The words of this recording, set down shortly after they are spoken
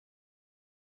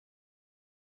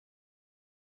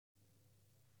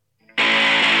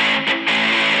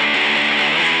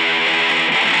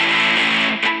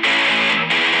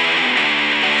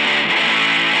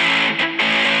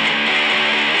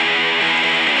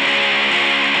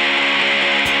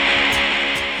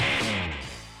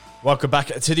Welcome back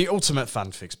to the Ultimate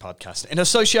Fan Fix podcast in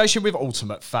association with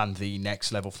Ultimate Fan, the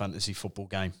next level fantasy football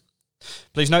game.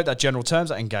 Please note that general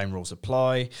terms and game rules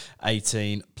apply,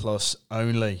 18 plus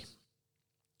only.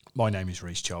 My name is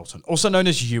Reece Charlton, also known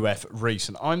as UF Reece,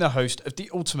 and I'm the host of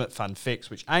the Ultimate Fan Fix,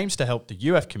 which aims to help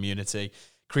the UF community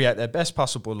create their best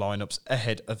possible lineups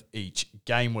ahead of each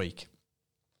game week.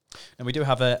 And we do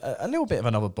have a little bit of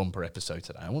another bumper episode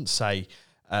today. I wouldn't say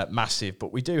massive,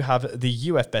 but we do have the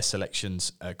UF best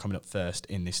selections coming up first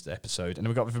in this episode, and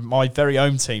we've got my very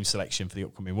own team selection for the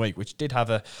upcoming week, which did have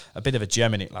a bit of a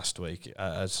gem in it last week,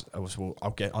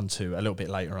 I'll get onto a little bit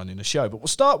later on in the show. But we'll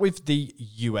start with the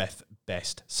UF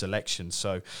best selection.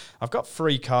 So I've got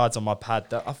 3 cards on my pad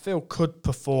that I feel could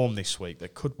perform this week,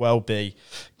 that could well be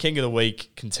King of the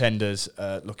Week contenders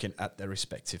looking at their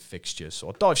respective fixtures. So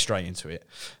I'll dive straight into it.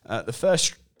 The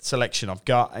first selection I've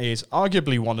got is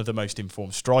arguably one of the most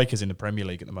informed strikers in the Premier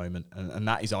League at the moment, and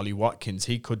that is Ollie Watkins.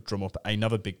 He could drum up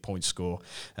another big point score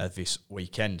this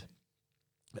weekend.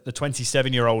 The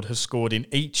 27-year-old has scored in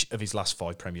each of his last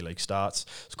 5 Premier League starts,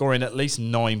 scoring at least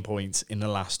 9 points in the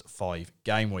last 5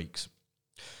 game weeks.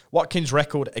 Watkins'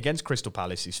 record against Crystal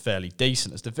Palace is fairly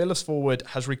decent, as the Villa's forward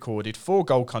has recorded 4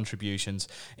 goal contributions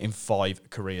in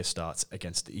 5 career starts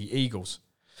against the Eagles.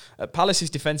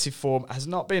 Palace's defensive form has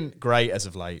not been great as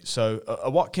of late, so a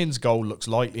Watkins goal looks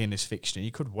likely in this fixture. He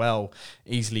could well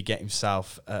easily get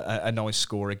himself a nice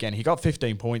score again. He got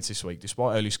 15 points this week,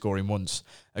 despite only scoring once,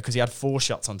 because he had 4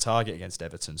 shots on target against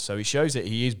Everton. So he shows that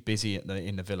he is busy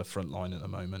in the Villa front line at the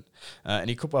moment, and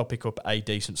he could well pick up a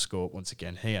decent score once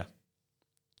again here.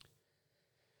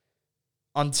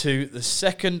 Onto the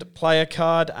second player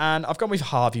card, and I've gone with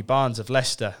Harvey Barnes of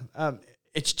Leicester.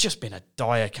 It's just been a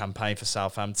dire campaign for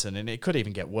Southampton, and it could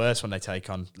even get worse when they take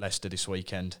on Leicester this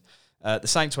weekend. The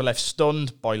Saints were left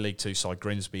stunned by League Two side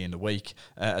Grimsby in the week,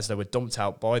 as they were dumped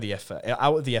out of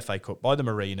the FA Cup by the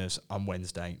Mariners on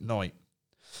Wednesday night.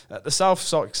 The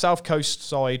South Coast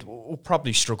side will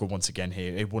probably struggle once again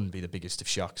here. It wouldn't be the biggest of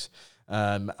shocks.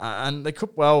 And they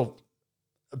could well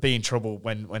be in trouble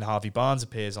when Harvey Barnes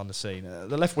appears on the scene.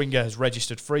 The left winger has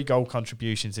registered 3 goal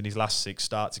contributions in his last 6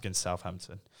 starts against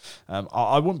Southampton.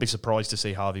 I wouldn't be surprised to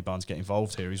see Harvey Barnes get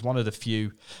involved here. He's one of the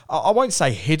few, I won't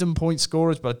say hidden point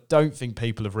scorers, but I don't think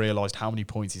people have realised how many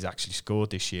points he's actually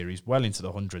scored this year. He's well into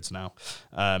the hundreds now.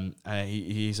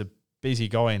 He's a busy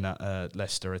guy in that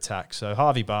Leicester attack. So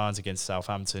Harvey Barnes against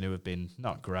Southampton, who have been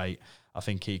not great, I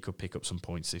think he could pick up some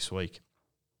points this week.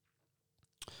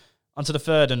 Onto the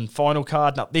third and final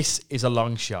card. Now, this is a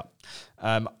long shot.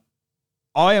 I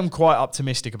am quite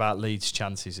optimistic about Leeds'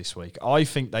 chances this week. I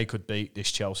think they could beat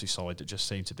this Chelsea side that just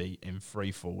seem to be in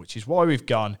freefall, which is why we've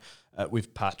gone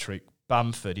with Patrick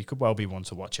Bamford. He could well be one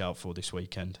to watch out for this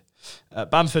weekend.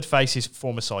 Bamford faces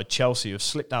former side Chelsea, who have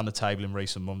slipped down the table in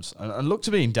recent months and look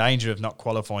to be in danger of not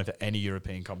qualifying for any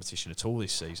European competition at all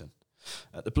this season.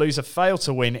 The Blues have failed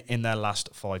to win in their last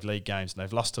 5 league games, and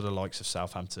they've lost to the likes of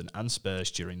Southampton and Spurs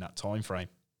during that time frame.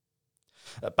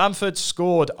 Bamford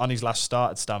scored on his last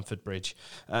start at Stamford Bridge.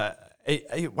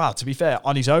 To be fair,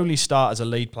 on his only start as a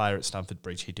lead player at Stamford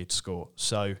Bridge, he did score.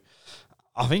 So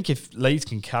I think if Leeds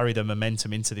can carry the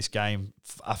momentum into this game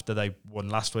after they won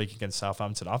last week against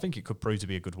Southampton, I think it could prove to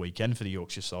be a good weekend for the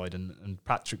Yorkshire side, and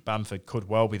Patrick Bamford could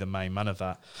well be the main man of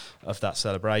that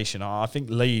celebration. I think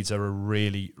Leeds are a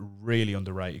really, really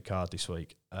underrated card this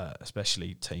week,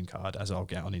 especially team card, as I'll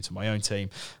get on into my own team.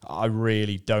 I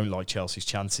really don't like Chelsea's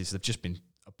chances. They've just been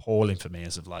appalling for me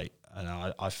as of late,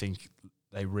 and I think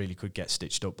they really could get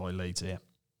stitched up by Leeds here.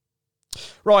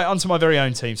 Right, onto my very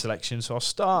own team selection. So I'll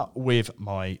start with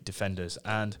my defenders,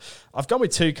 and I've gone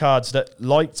with 2 cards that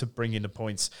like to bring in the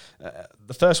points.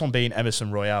 The first one being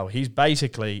Emerson Royale. He's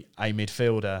basically a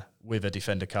midfielder with a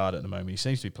defender card at the moment. He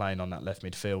seems to be playing on that left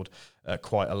midfield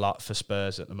quite a lot for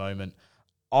Spurs at the moment.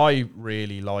 I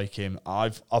really like him.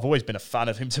 I've always been a fan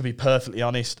of him, to be perfectly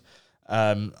honest.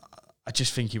 I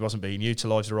just think he wasn't being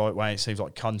utilised the right way. It seems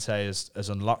like Conte has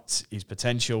unlocked his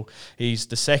potential. He's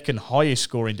the second highest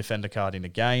scoring defender card in the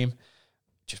game.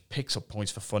 Just picks up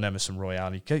points for fun, Emerson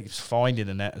Royale. He keeps finding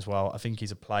the net as well. I think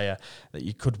he's a player that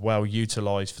you could well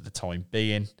utilise for the time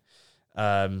being.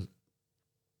 I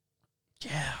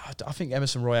think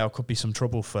Emerson Royale could be some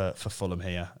trouble for Fulham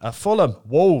here.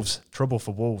 Wolves. Trouble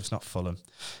for Wolves, not Fulham.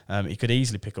 He could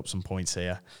easily pick up some points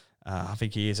here. I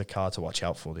think he is a card to watch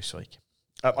out for this week.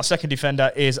 My second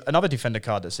defender is another defender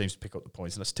card that seems to pick up the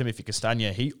points, and that's Timothy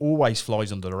Castagne. He always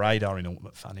flies under the radar in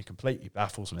UltimateFan. He completely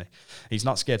baffles me. He's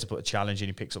not scared to put a challenge in.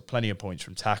 He picks up plenty of points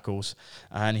from tackles,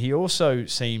 and he also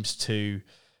seems to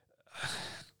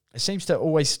seems to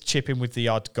always chip in with the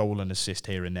odd goal and assist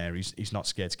here and there. He's not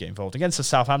scared to get involved. Against the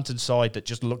Southampton side that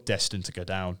just looked destined to go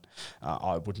down,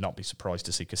 I would not be surprised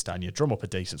to see Castagna drum up a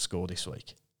decent score this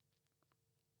week.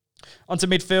 On to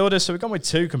midfielders. So we've gone with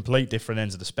two complete different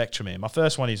ends of the spectrum here. My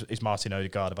first one is Martin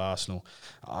Odegaard of Arsenal.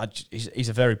 He's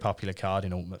a very popular card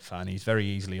in UltimateFan. He's very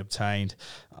easily obtained.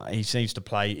 He seems to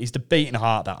play. He's the beating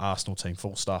heart of that Arsenal team,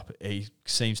 full stop. He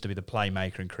seems to be the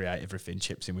playmaker and create everything,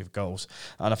 chips in with goals.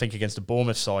 And I think against the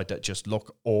Bournemouth side that just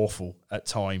look awful at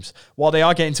times, while they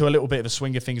are getting to a little bit of a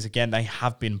swing of things again, they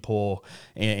have been poor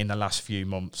in the last few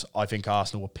months. I think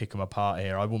Arsenal will pick them apart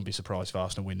here. I wouldn't be surprised if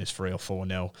Arsenal win this 3 or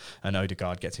 4-0 and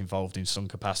Odegaard gets involved in some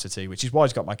capacity, which is why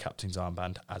he's got my captain's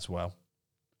armband as well.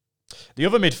 The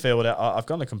other midfielder, I've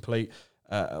gone the complete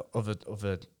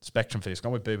other spectrum for this. I've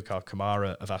gone with Boubacar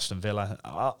Kamara of Aston Villa.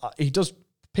 He does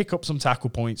pick up some tackle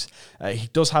points. He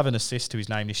does have an assist to his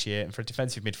name this year, and for a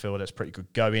defensive midfielder, that's pretty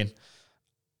good going.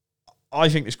 I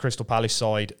think this Crystal Palace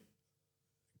side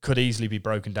could easily be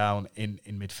broken down in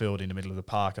midfield in the middle of the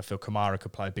park. I feel Kamara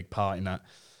could play a big part in that.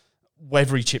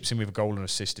 Whether he chips in with a goal and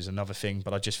assist is another thing,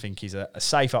 but I just think he's a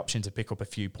safe option to pick up a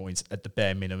few points at the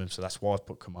bare minimum, so that's why I've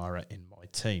put Kamara in my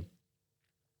team.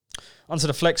 Onto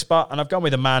the flex spot, and I've gone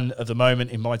with a man of the moment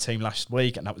in my team last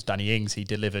week, and that was Danny Ings. He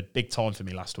delivered big time for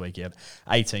me last week. He had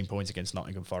 18 points against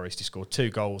Nottingham Forest. He scored 2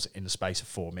 goals in the space of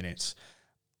 4 minutes.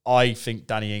 I think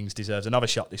Danny Ings deserves another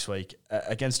shot this week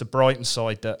against a Brighton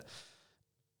side that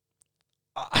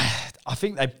I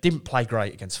think they didn't play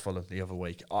great against Fulham the other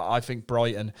week. I think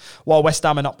Brighton, while West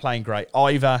Ham are not playing great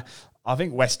either, I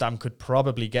think West Ham could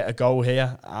probably get a goal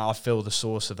here. I feel the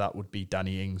source of that would be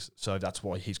Danny Ings, so that's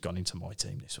why he's gone into my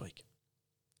team this week.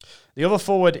 The other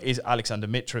forward is Alexander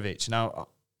Mitrovic. Now,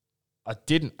 I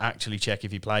didn't actually check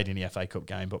if he played in the FA Cup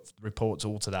game, but reports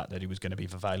all to that he was going to be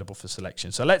available for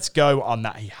selection. So let's go on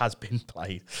that. He has been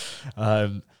played.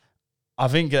 I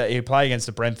think he'll play against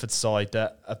the Brentford side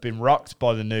that have been rocked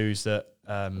by the news that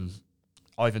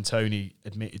Ivan Toney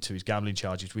admitted to his gambling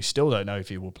charges. We still don't know if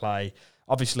he will play.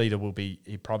 Obviously,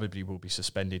 he probably will be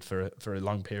suspended for a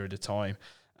long period of time.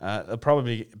 They'll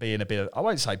probably be in a bit of, I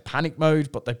won't say panic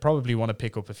mode, but they probably want to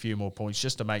pick up a few more points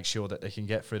just to make sure that they can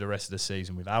get through the rest of the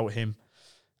season without him.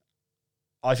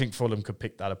 I think Fulham could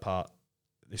pick that apart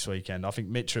this weekend. I think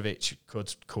Mitrovic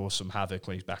could cause some havoc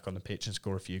when he's back on the pitch and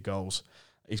score a few goals.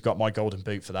 He's got my golden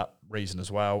boot for that reason as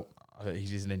well.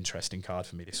 He's an interesting card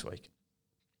for me this week.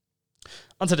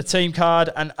 Onto the team card,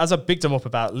 and as I bigged them up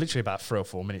literally about 3 or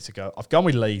 4 minutes ago, I've gone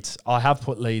with Leeds. I have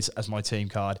put Leeds as my team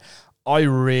card. I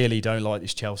really don't like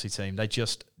this Chelsea team. They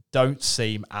just don't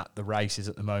seem at the races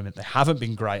at the moment. They haven't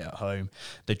been great at home.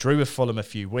 They drew with Fulham a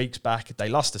few weeks back. They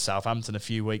lost to Southampton a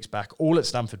few weeks back, all at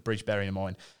Stamford Bridge, bearing in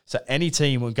mind. So any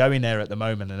team will go in there at the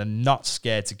moment and are not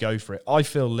scared to go for it. I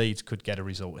feel Leeds could get a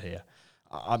result here.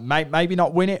 Maybe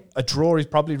not win it. A draw is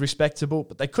probably respectable,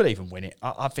 but they could even win it.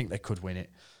 I think they could win it.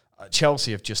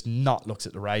 Chelsea have just not looked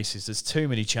at the races. There's too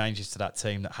many changes to that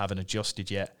team that haven't adjusted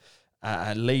yet.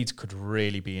 And Leeds could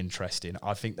really be interesting.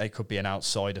 I think they could be an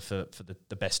outsider for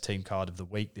the best team card of the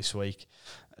week this week,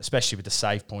 especially with the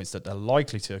save points that they're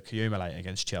likely to accumulate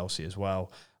against Chelsea as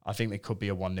well. I think they could be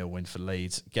a 1-0 win for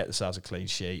Leeds, get themselves a clean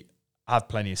sheet, have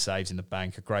plenty of saves in the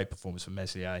bank, a great performance from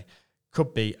Meslier.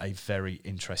 Could be a very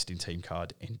interesting team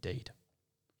card indeed.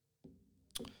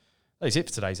 That is it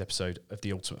for today's episode of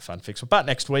the Ultimate Fan Fix. We're back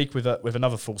next week with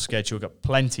another full schedule. We've got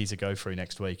plenty to go through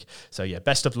next week. So yeah,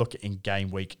 best of luck in game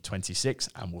week 26,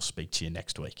 and we'll speak to you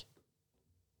next week.